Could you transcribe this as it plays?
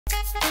At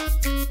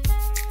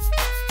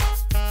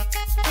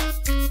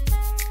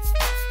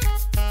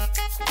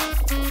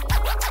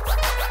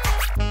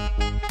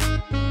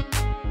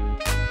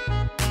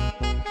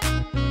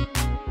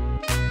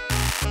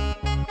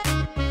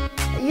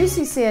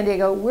UC San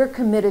Diego, we're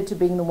committed to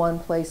being the one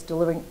place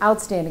delivering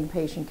outstanding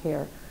patient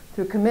care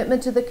through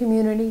commitment to the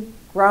community,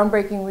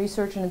 groundbreaking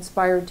research, and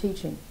inspired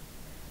teaching.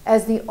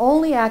 As the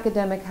only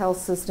academic health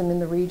system in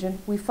the region,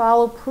 we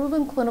follow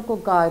proven clinical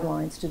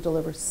guidelines to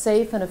deliver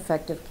safe and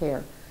effective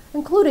care,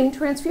 including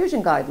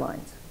transfusion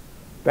guidelines.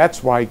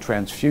 That's why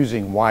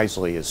transfusing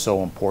wisely is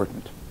so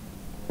important.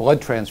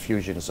 Blood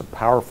transfusion is a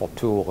powerful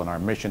tool in our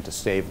mission to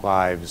save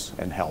lives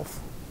and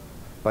health.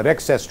 But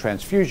excess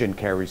transfusion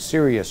carries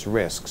serious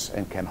risks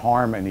and can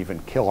harm and even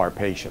kill our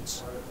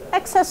patients.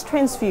 Excess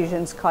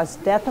transfusions cause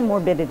death and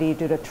morbidity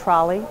due to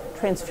trolley,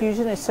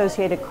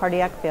 transfusion-associated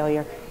cardiac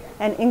failure,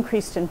 and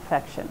increased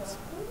infections.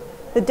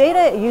 The data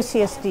at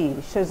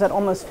UCSD shows that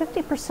almost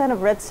 50%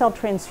 of red cell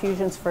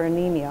transfusions for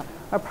anemia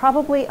are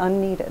probably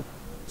unneeded.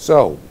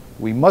 So,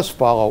 we must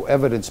follow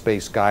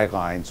evidence-based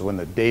guidelines when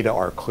the data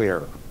are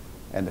clear.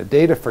 And the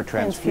data for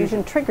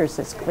transfusion triggers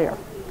is clear.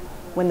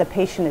 When the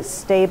patient is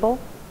stable,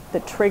 the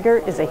trigger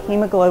is a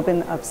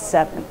hemoglobin of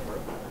 7.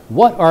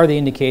 What are the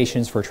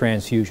indications for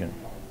transfusion?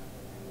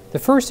 The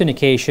first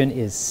indication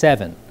is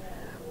 7.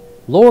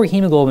 Lower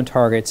hemoglobin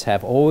targets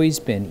have always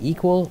been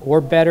equal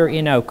or better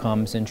in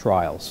outcomes in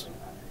trials.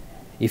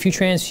 If you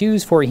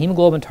transfuse for a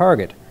hemoglobin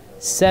target,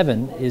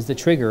 7 is the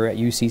trigger at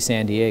UC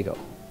San Diego.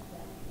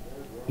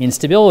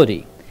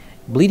 Instability.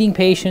 Bleeding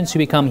patients who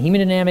become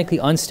hemodynamically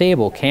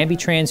unstable can be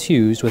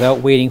transfused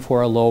without waiting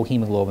for a low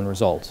hemoglobin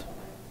result.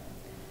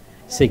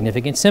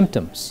 Significant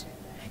symptoms.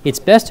 It's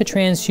best to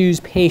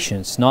transfuse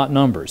patients, not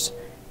numbers.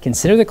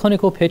 Consider the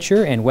clinical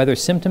picture and whether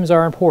symptoms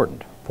are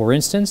important. For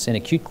instance, in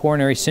acute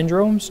coronary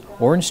syndromes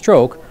or in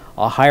stroke,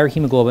 a higher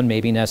hemoglobin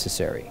may be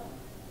necessary.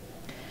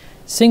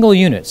 Single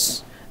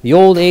units. The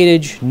old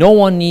adage, no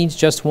one needs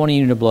just one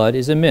unit of blood,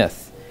 is a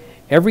myth.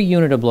 Every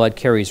unit of blood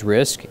carries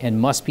risk and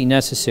must be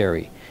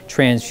necessary.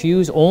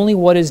 Transfuse only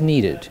what is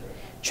needed.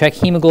 Check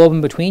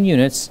hemoglobin between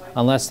units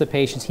unless the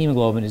patient's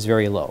hemoglobin is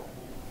very low.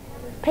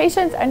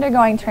 Patients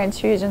undergoing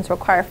transfusions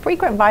require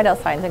frequent vital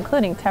signs,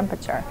 including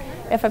temperature.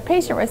 If a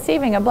patient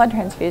receiving a blood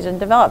transfusion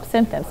develops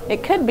symptoms,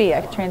 it could be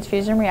a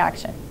transfusion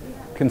reaction.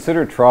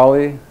 Consider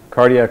trolley,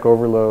 cardiac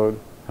overload,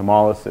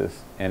 hemolysis,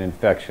 and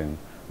infection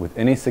with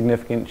any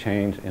significant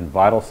change in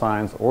vital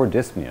signs or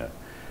dyspnea,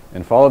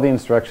 and follow the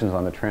instructions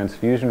on the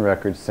transfusion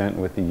record sent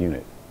with the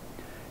unit.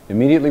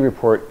 Immediately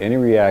report any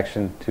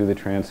reaction to the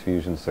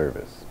transfusion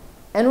service.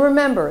 And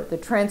remember, the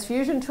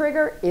transfusion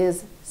trigger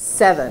is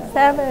 7.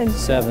 7.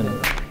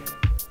 7.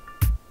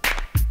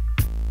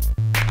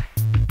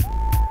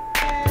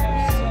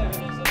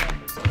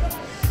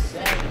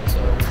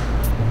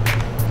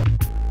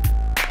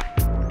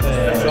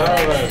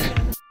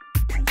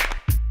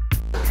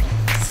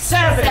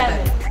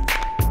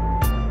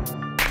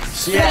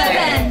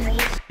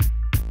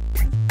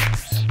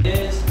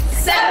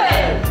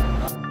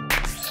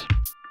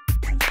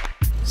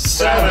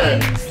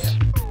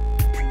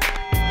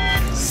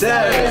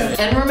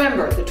 And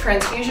remember, the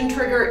transfusion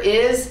trigger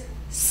is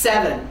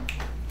 7.